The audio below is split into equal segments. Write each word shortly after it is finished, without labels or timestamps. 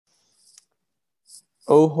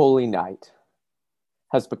O Holy Night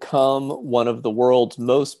has become one of the world's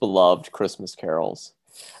most beloved Christmas carols.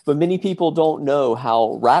 But many people don't know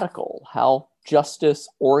how radical, how justice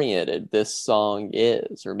oriented this song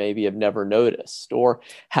is, or maybe have never noticed, or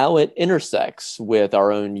how it intersects with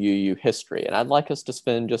our own UU history. And I'd like us to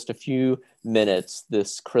spend just a few minutes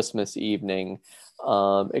this Christmas evening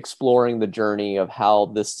exploring the journey of how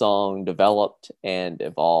this song developed and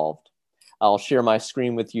evolved. I'll share my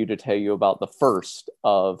screen with you to tell you about the first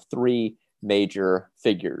of three major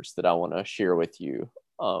figures that I want to share with you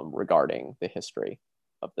regarding the history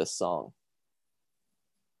of this song.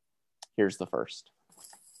 Here's the first.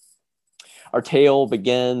 Our tale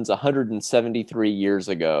begins 173 years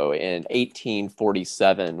ago in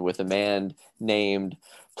 1847 with a man named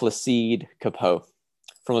Placide Cappeau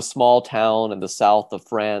from a small town in the south of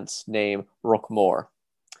France named Roquemaure.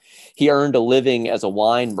 He earned a living as a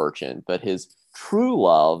wine merchant, but his true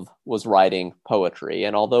love was writing poetry.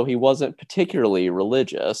 And although he wasn't particularly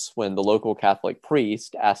religious, when the local Catholic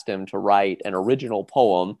priest asked him to write an original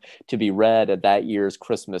poem to be read at that year's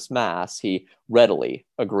Christmas Mass, he readily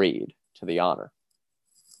agreed to the honor.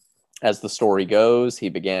 As the story goes, he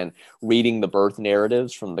began reading the birth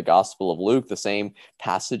narratives from the Gospel of Luke, the same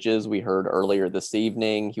passages we heard earlier this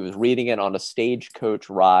evening. He was reading it on a stagecoach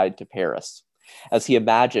ride to Paris, as he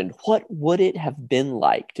imagined what would it have been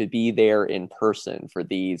like to be there in person for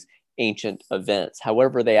these ancient events,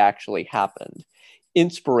 however they actually happened.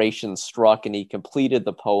 Inspiration struck, and he completed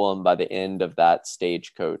the poem by the end of that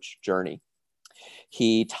stagecoach journey.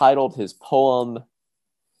 He titled his poem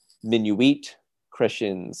Minuit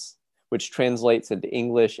Chrétiens, which translates into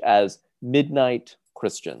English as Midnight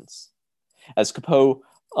Christians. As Cappeau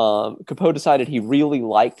decided he really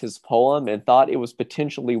liked his poem and thought it was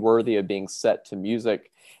potentially worthy of being set to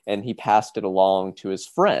music, and he passed it along to his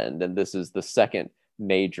friend. And this is the second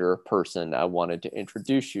major person I wanted to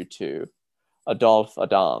introduce you to, Adolphe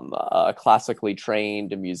Adam, a classically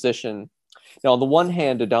trained musician. Now, on the one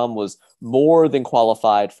hand, Adam was more than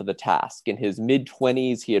qualified for the task. In his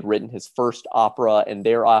mid-20s, he had written his first opera and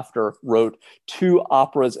thereafter wrote 2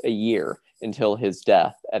 operas a year until his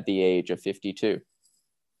death at the age of 52.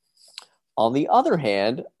 On the other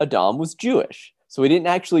hand, Adam was Jewish, so he didn't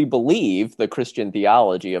actually believe the Christian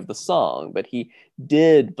theology of the song, but he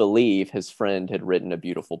did believe his friend had written a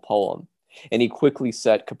beautiful poem. And he quickly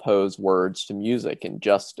set Cappeau's words to music in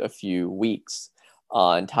just a few weeks,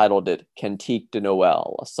 entitled it Cantique de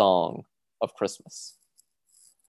Noël, a song of Christmas.